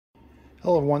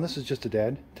Hello everyone, this is Just a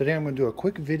Dad. Today I'm going to do a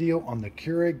quick video on the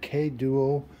Keurig K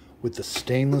Duo with the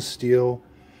stainless steel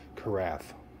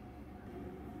carafe.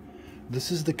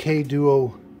 This is the K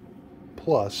Duo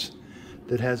Plus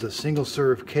that has a single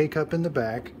serve K cup in the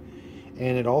back,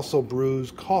 and it also brews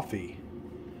coffee,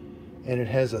 and it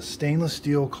has a stainless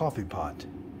steel coffee pot.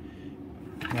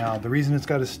 Now the reason it's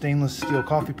got a stainless steel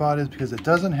coffee pot is because it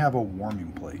doesn't have a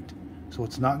warming plate, so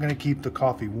it's not going to keep the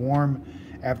coffee warm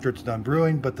after it's done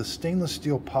brewing, but the stainless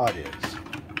steel pot is.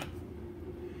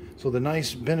 So the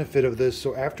nice benefit of this,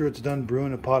 so after it's done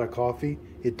brewing a pot of coffee,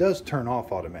 it does turn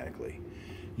off automatically.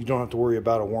 You don't have to worry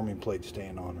about a warming plate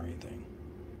staying on or anything.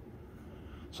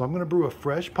 So I'm going to brew a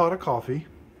fresh pot of coffee.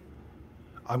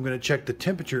 I'm going to check the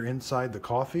temperature inside the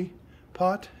coffee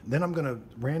pot. Then I'm going to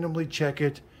randomly check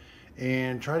it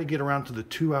and try to get around to the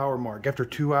 2-hour mark. After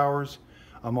 2 hours,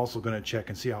 I'm also going to check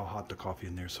and see how hot the coffee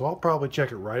in there. So I'll probably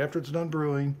check it right after it's done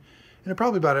brewing, and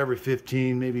probably about every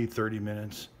 15, maybe 30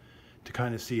 minutes to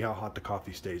kind of see how hot the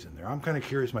coffee stays in there. I'm kind of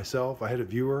curious myself. I had a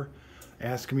viewer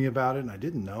asking me about it, and I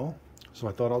didn't know, so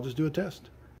I thought I'll just do a test.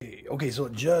 Okay, so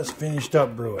it just finished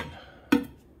up brewing.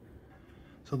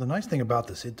 So the nice thing about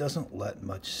this, it doesn't let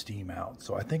much steam out,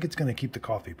 so I think it's going to keep the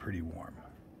coffee pretty warm.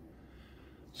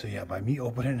 So yeah, by me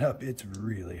opening it up, it's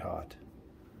really hot.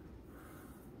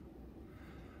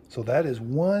 So that is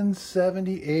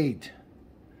 178.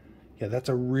 Yeah, that's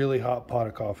a really hot pot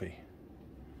of coffee.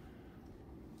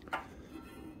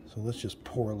 So let's just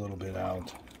pour a little bit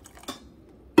out.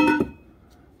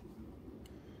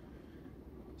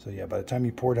 So yeah, by the time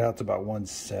you pour it out, it's about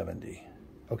 170.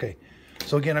 Okay,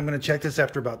 so again, I'm going to check this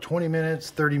after about 20 minutes,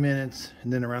 30 minutes,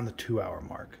 and then around the 2-hour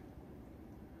mark.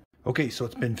 Okay, so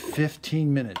it's been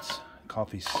 15 minutes.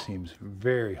 Coffee seems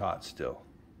very hot still.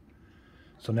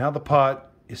 So now the pot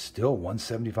is still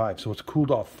 175, so it's cooled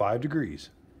off 5 degrees.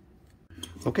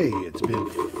 Okay, it's been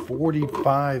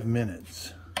 45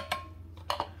 minutes.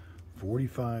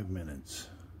 45 minutes.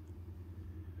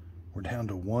 We're down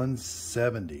to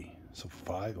 170, so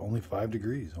only 5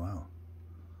 degrees. Wow.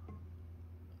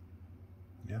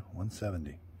 Yeah,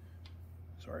 170.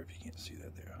 Sorry if you can't see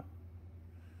that there.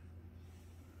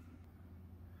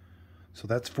 So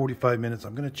that's 45 minutes.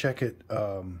 I'm going to check it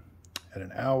at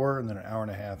an hour, and then an hour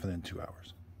and a half, and then 2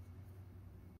 hours.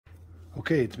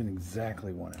 Okay, it's been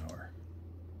exactly 1 hour.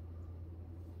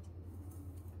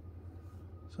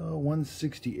 So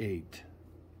 168.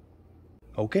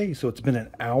 Okay, so it's been an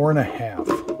hour and a half.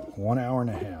 1 hour and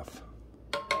a half.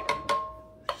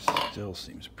 Still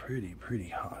seems pretty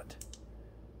hot.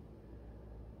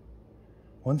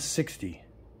 160.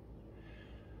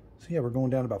 So yeah, we're going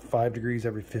down about 5 degrees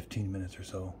every 15 minutes or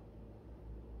so.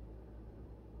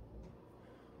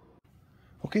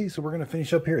 Okay, so we're going to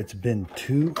finish up here. It's been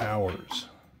 2 hours.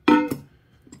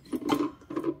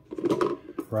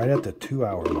 Right at the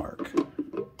 2-hour mark.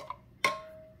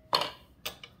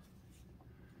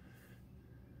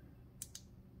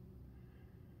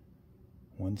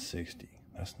 160.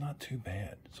 That's not too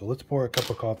bad. So let's pour a cup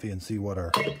of coffee and see what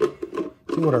our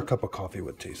cup of coffee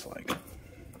would taste like.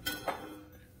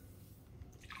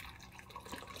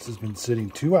 This has been sitting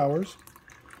 2 hours.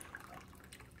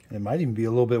 It might even be a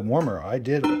little bit warmer. I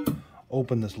did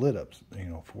open this lid up,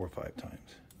 4 or 5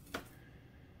 times.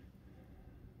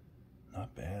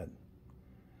 Not bad.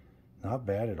 Not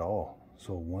bad at all.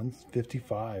 So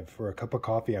 155 for a cup of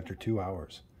coffee after 2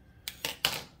 hours.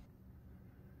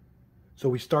 So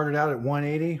we started out at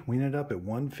 180. We ended up at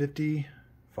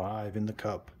 155 in the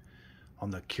cup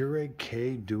on the Keurig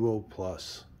K Duo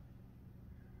Plus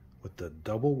with the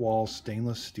double wall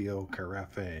stainless steel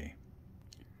Carafe.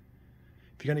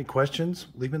 If you got any questions,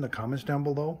 leave them in the comments down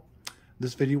below.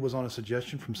 This video was on a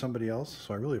suggestion from somebody else,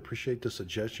 so I really appreciate the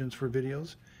suggestions for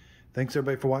videos. Thanks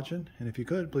everybody for watching, and if you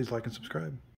could, please like and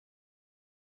subscribe.